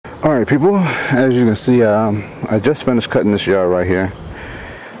Alright people, as you can see, I just finished cutting this yard right here.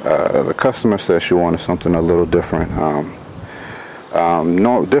 The customer said she wanted something a little different.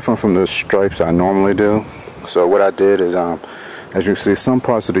 No different from the stripes I normally do. So what I did is, as you can see, some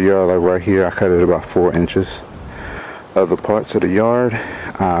parts of the yard, like right here, I cut it about 4 inches. Other parts of the yard,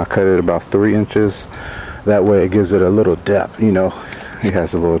 I cut it about 3 inches. That way it gives it a little depth, you know. It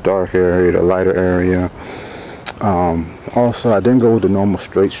has a little dark area, the lighter area. Also, I didn't go with the normal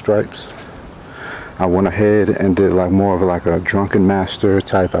straight stripes. I went ahead and did like more of like a drunken master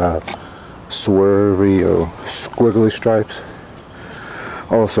type of swervy or squiggly stripes.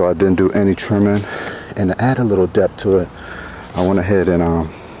 Also, I didn't do any trimming, and to add a little depth to it, I went ahead and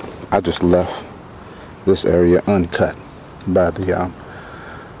I just left this area uncut by the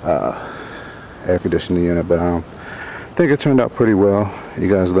air conditioning unit. But I think it turned out pretty well. You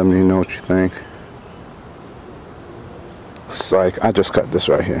guys let me know what you think. Psych, I just cut this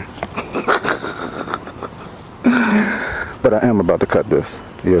right here. But I am about to cut this.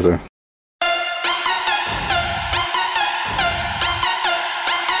 Yes, sir.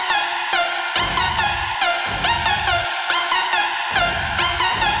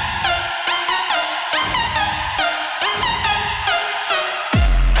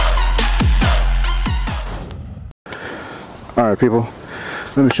 Alright people,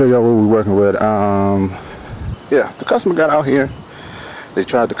 let me show y'all what we're working with. Yeah, the customer got out here. They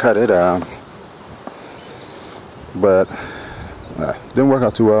tried to cut it, but didn't work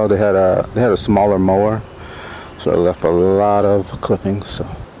out too well. They had a smaller mower, so it left a lot of clippings. So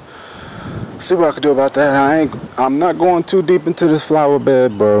see what I can do about that. I'm not going too deep into this flower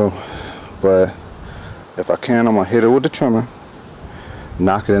bed, bro. But if I can, I'm gonna hit it with the trimmer,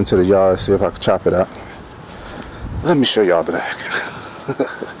 knock it into the yard, see if I can chop it up. Let me show y'all the back.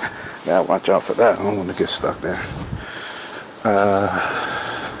 Gotta watch out for that. I don't want to get stuck there.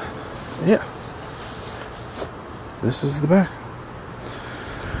 Yeah. This is the back.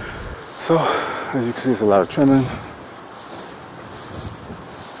 So, as you can see, it's a lot of trimming.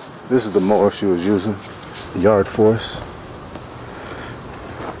 This is the mower she was using, Yard Force.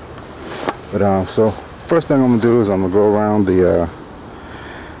 But so first thing I'm gonna do is I'm gonna go around the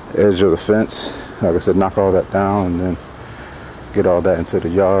edge of the fence. Like I said, knock all that down and then get all that into the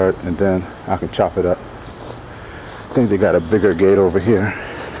yard, and then I can chop it up. I think they got a bigger gate over here.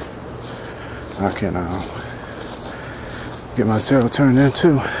 I can get my zero turn in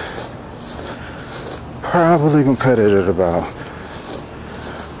too. Probably gonna cut it at about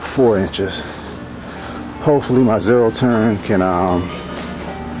 4 inches. Hopefully my zero turn can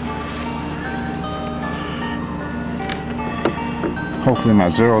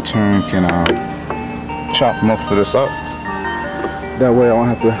chop most of this up. That way I won't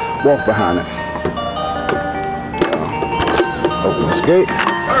have to walk behind it. Open this gate.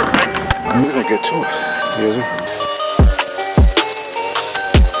 And we're gonna get to it. Yes, sir.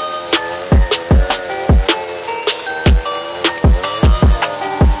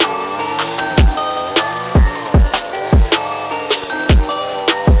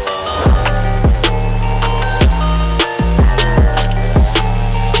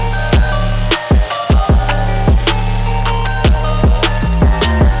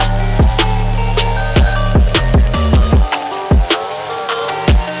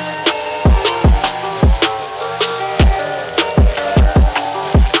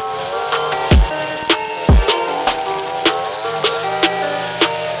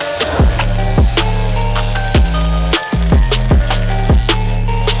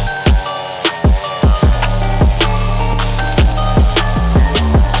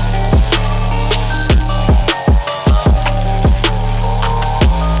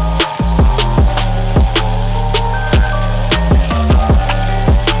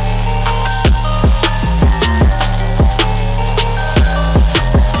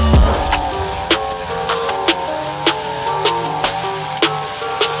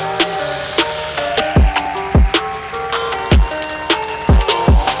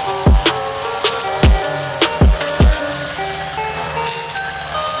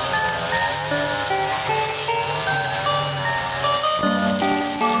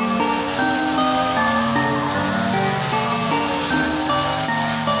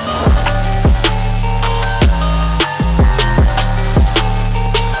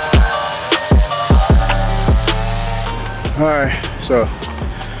 Alright, so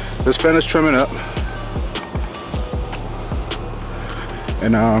this fence is trimming up.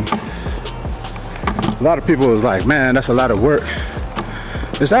 And a lot of people was like, man, that's a lot of work.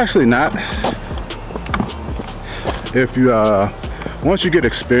 It's actually not. If you once you get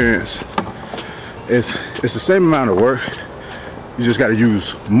experience, it's the same amount of work. You just got to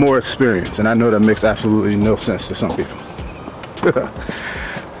use more experience, and I know that makes absolutely no sense to some people.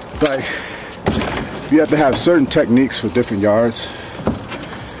 Like, you have to have certain techniques for different yards.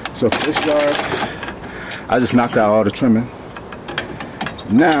 So for this yard, I just knocked out all the trimming.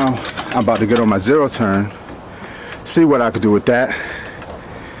 Now I'm about to get on my zero turn, see what I could do with that.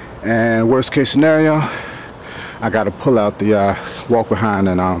 And worst case scenario, I got to pull out the walk behind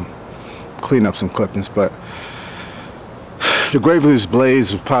and clean up some clippings. But the Gravely's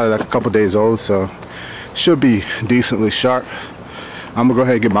blades was probably like a couple days old, so should be decently sharp. I'm gonna go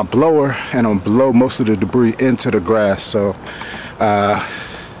ahead and get my blower and I'm gonna blow most of the debris into the grass, so I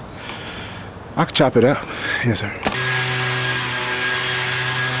can chop it up. Yes, sir.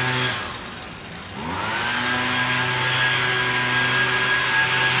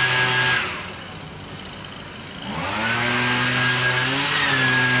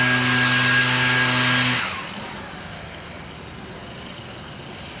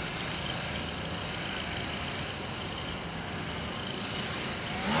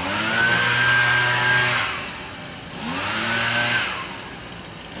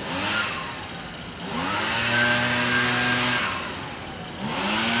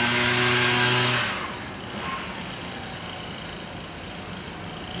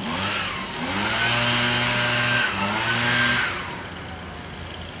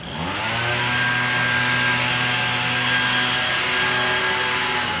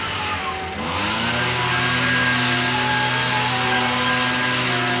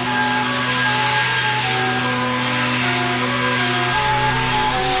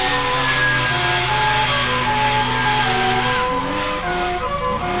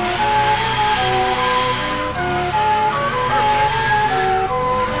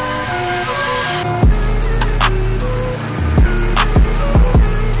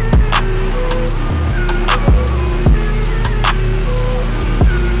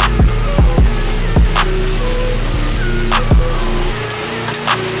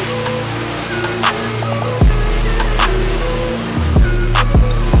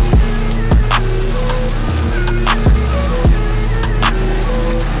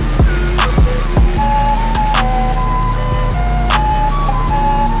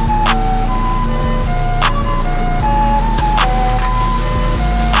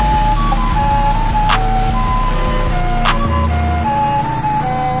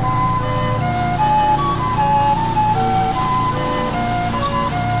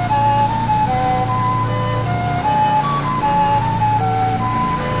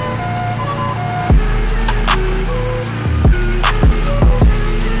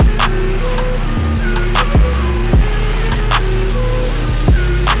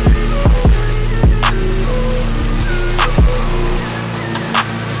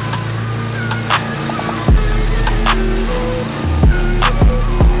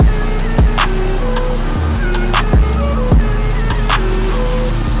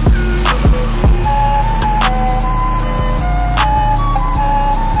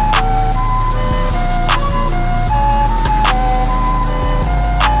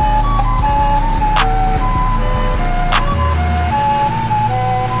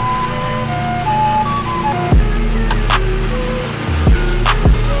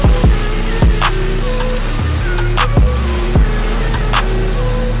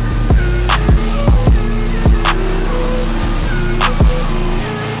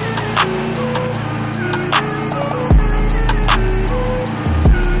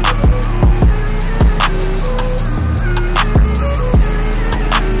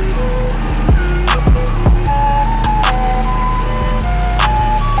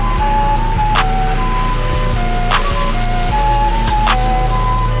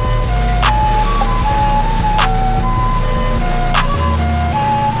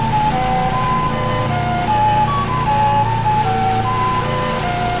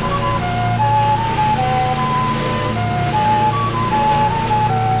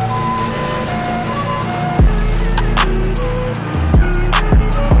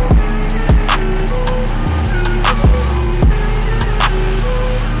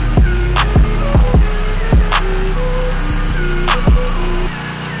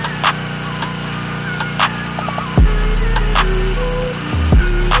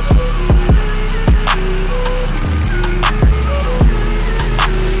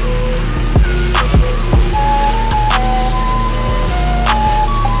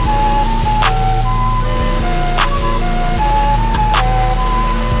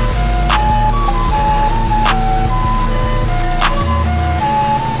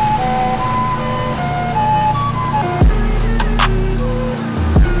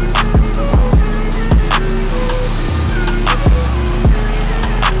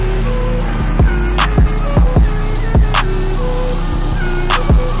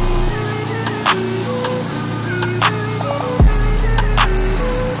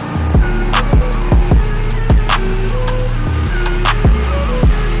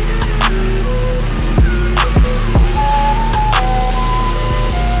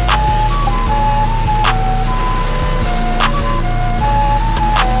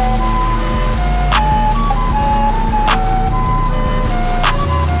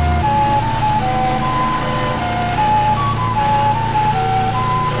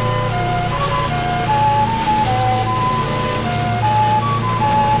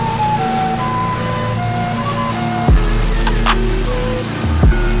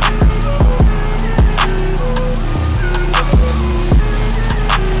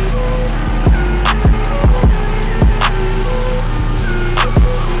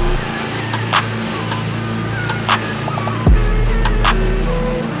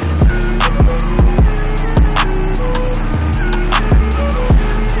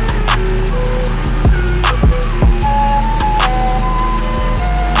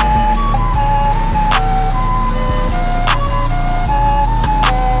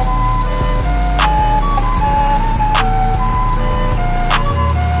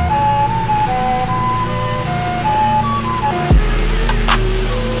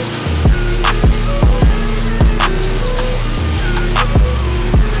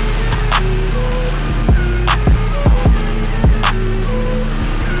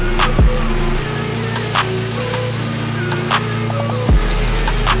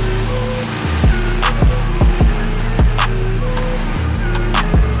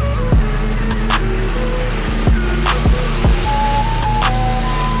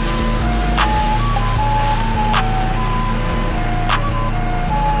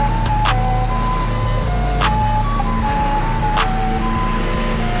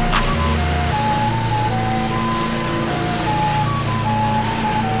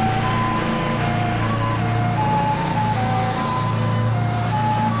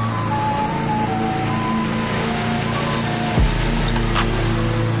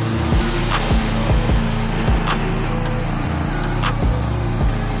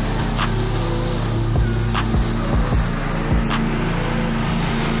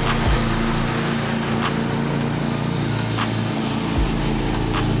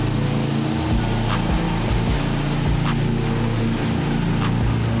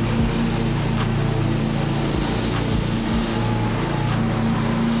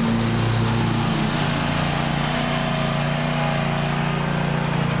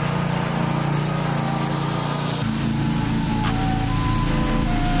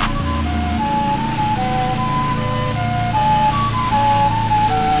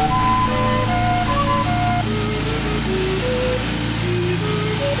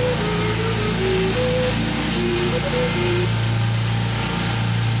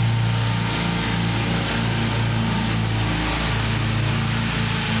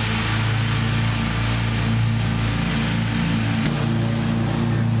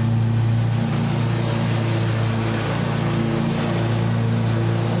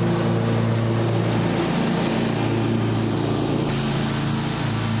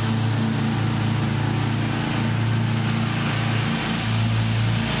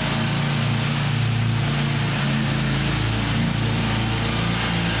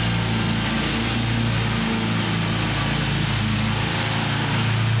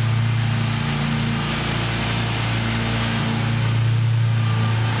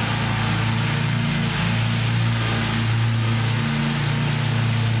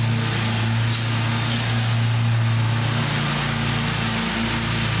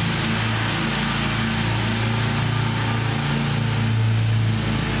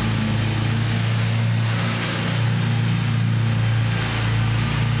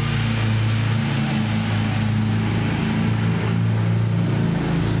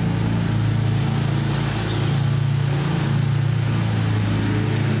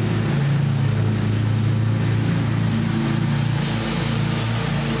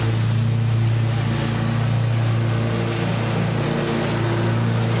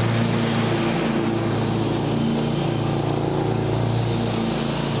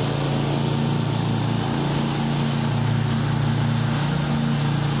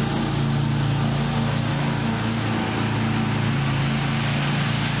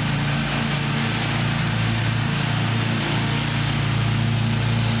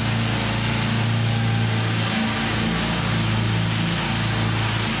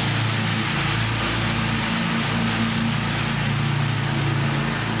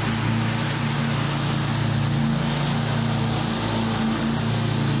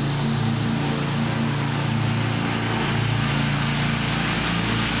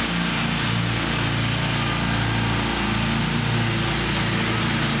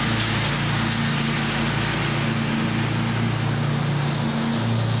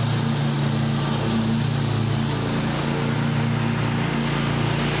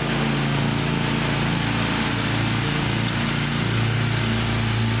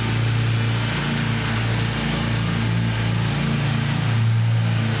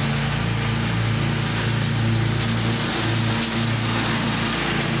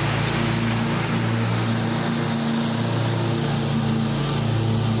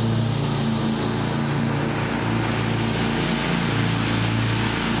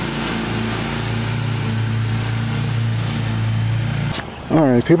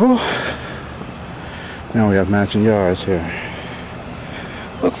 Alright, people. Now we have matching yards here.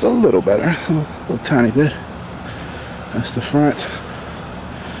 Looks a little better. A little tiny bit. That's the front.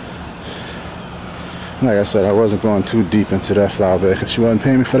 Like I said, I wasn't going too deep into that flower bed because she wasn't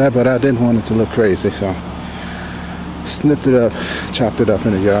paying me for that, but I didn't want it to look crazy, so snipped it up, chopped it up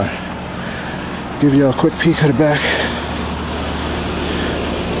in the yard. Give you all a quick peek of the back.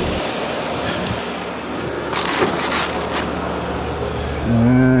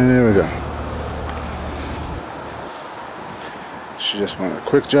 And there we go. She just wanted a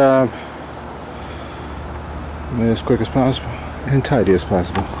quick job, made it as quick as possible and tidy as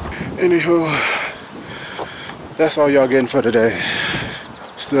possible. Anywho, that's all y'all getting for today.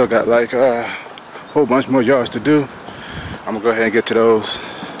 Still got like a whole bunch more yards to do. I'm gonna go ahead and get to those.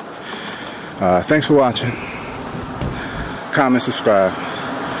 Thanks for watching. Comment, subscribe,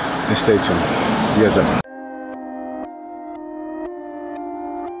 and stay tuned. Yes, sir.